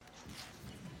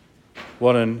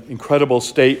What an incredible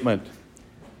statement.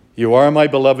 You are my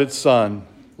beloved Son.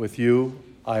 With you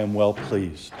I am well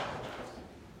pleased.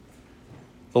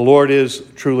 The Lord is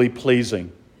truly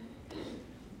pleasing.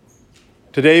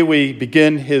 Today we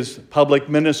begin his public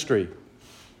ministry.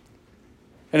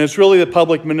 And it's really the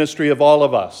public ministry of all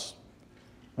of us.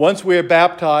 Once we are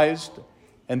baptized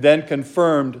and then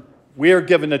confirmed, we are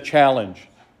given a challenge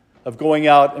of going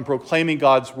out and proclaiming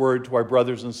God's word to our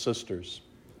brothers and sisters,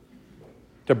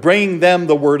 to bring them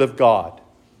the word of God.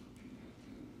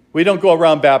 We don't go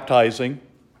around baptizing.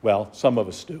 Well, some of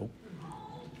us do.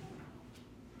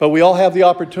 But we all have the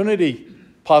opportunity,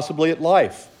 possibly at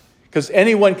life, because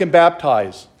anyone can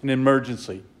baptize in an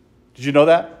emergency. Did you know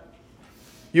that?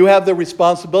 You have the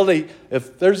responsibility.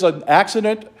 If there's an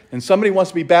accident and somebody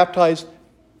wants to be baptized,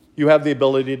 you have the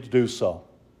ability to do so.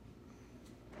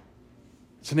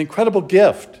 It's an incredible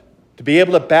gift to be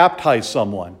able to baptize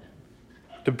someone,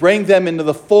 to bring them into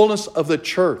the fullness of the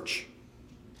church,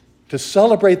 to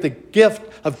celebrate the gift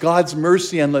of God's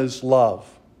mercy and his love.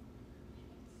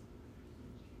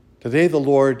 Today the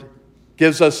Lord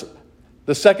gives us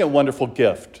the second wonderful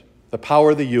gift, the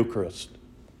power of the Eucharist.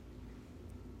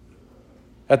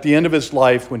 At the end of his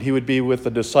life, when he would be with the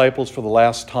disciples for the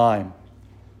last time,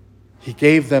 he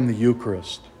gave them the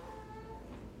Eucharist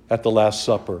at the Last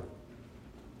Supper,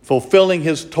 fulfilling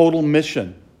his total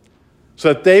mission,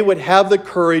 so that they would have the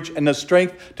courage and the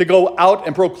strength to go out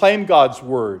and proclaim God's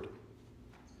word.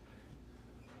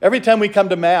 Every time we come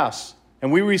to Mass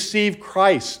and we receive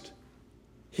Christ,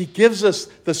 he gives us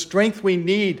the strength we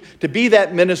need to be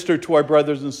that minister to our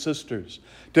brothers and sisters,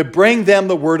 to bring them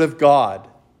the word of God.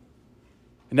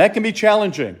 And that can be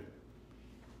challenging.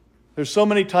 There's so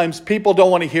many times people don't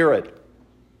want to hear it.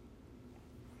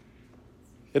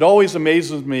 It always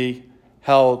amazes me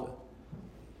how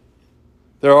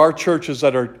there are churches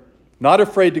that are not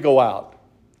afraid to go out.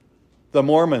 The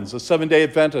Mormons, the Seventh-day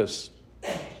Adventists,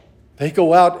 they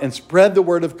go out and spread the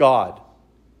word of God.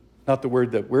 Not the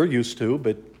word that we're used to,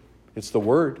 but it's the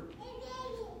word.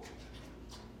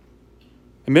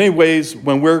 In many ways,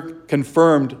 when we're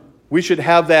confirmed, we should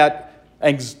have that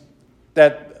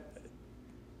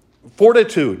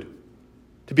fortitude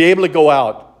to be able to go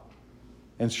out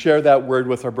and share that word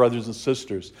with our brothers and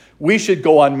sisters. We should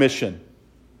go on mission.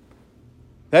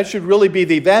 That should really be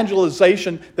the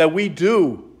evangelization that we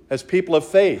do as people of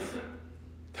faith.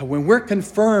 That when we're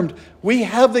confirmed, we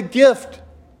have the gift.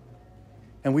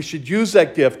 And we should use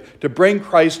that gift to bring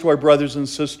Christ to our brothers and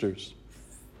sisters.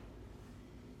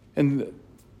 In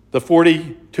the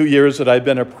 42 years that I've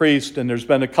been a priest, and there's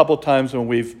been a couple times when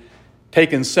we've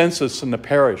taken census in the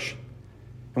parish,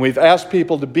 and we've asked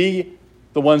people to be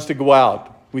the ones to go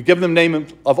out. We give them name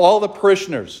of all the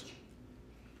parishioners,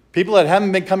 people that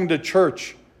haven't been coming to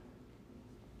church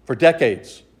for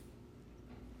decades.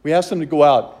 We ask them to go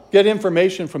out, get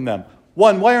information from them.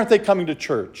 One, why aren't they coming to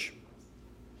church?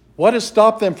 What has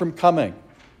stopped them from coming?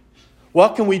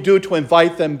 What can we do to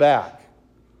invite them back?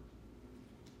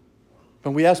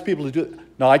 When we ask people to do it,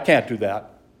 no, I can't do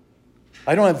that.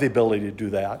 I don't have the ability to do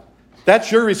that.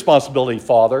 That's your responsibility,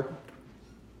 Father.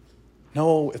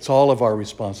 No, it's all of our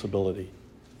responsibility.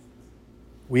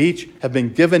 We each have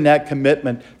been given that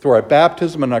commitment through our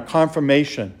baptism and our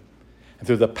confirmation, and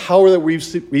through the power that we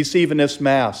receive in this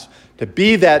Mass, to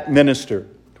be that minister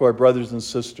to our brothers and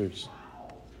sisters.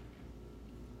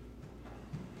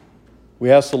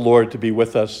 We ask the Lord to be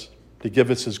with us, to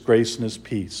give us his grace and his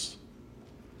peace.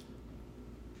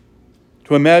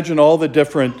 To imagine all the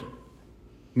different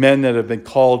men that have been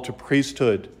called to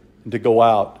priesthood and to go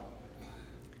out.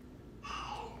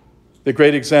 The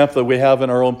great example that we have in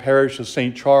our own parish is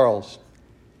St. Charles.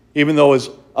 Even though his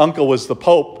uncle was the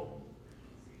Pope,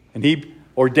 and he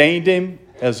ordained him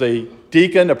as a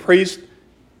deacon, a priest,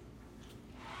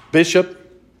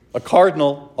 bishop, a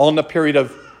cardinal, all in a period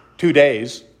of 2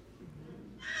 days.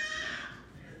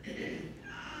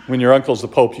 When your uncle's the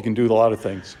Pope, you can do a lot of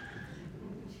things.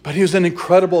 But he was an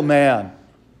incredible man,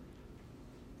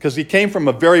 because he came from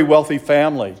a very wealthy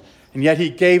family, and yet he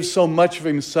gave so much of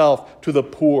himself to the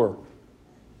poor.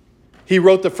 He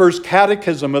wrote the first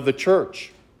catechism of the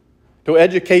church to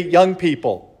educate young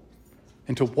people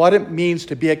into what it means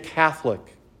to be a Catholic,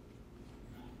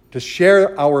 to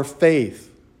share our faith.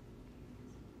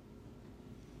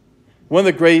 One of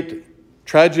the great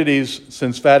tragedies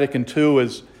since Vatican II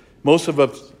is most of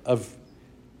us have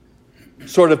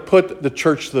sort of put the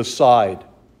church to the side.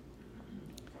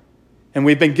 And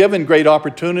we've been given great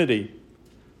opportunity.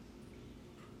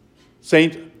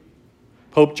 St.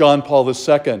 Pope John Paul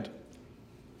II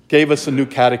gave us a new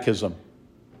catechism.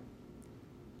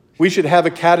 We should have a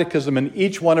catechism in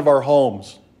each one of our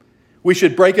homes. We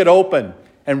should break it open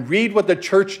and read what the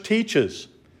church teaches.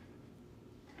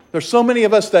 There's so many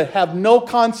of us that have no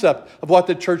concept of what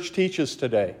the church teaches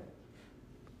today.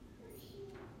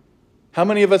 How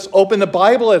many of us open the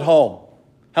Bible at home?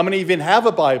 How many even have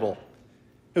a Bible?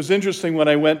 It was interesting when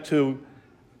I went to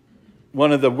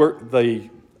one of the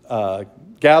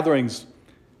gatherings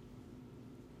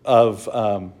of,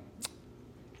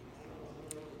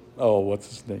 what's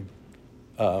his name?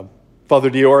 Father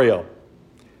Diorio.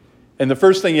 And the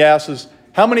first thing he asks is,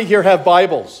 how many here have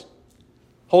Bibles?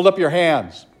 Hold up your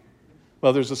hands.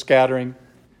 Well, there's a scattering.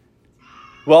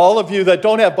 Well, all of you that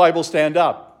don't have Bibles, stand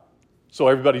up. So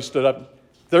everybody stood up.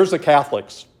 There's the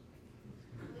Catholics.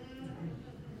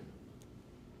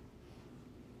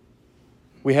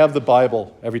 We have the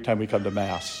Bible every time we come to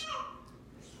Mass.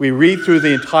 We read through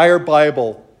the entire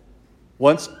Bible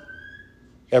once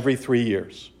every 3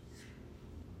 years.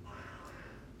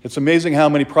 It's amazing how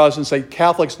many Protestants say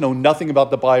Catholics know nothing about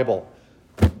the Bible.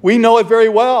 We know it very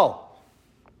well.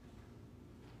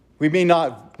 We may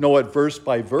not know it verse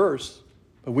by verse,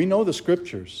 but we know the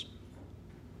Scriptures.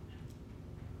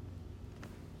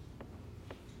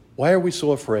 Why are we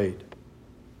so afraid?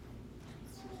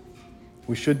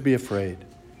 We shouldn't be afraid.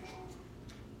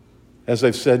 As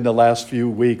I've said in the last few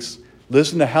weeks,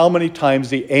 listen to how many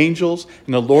times the angels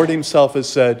and the Lord himself has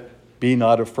said, be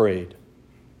not afraid.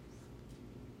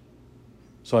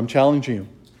 So I'm challenging you,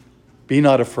 be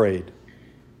not afraid.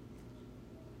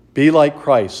 Be like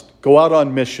Christ. Go out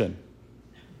on mission,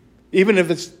 even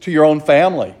if it's to your own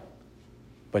family,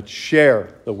 but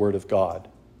share the Word of God.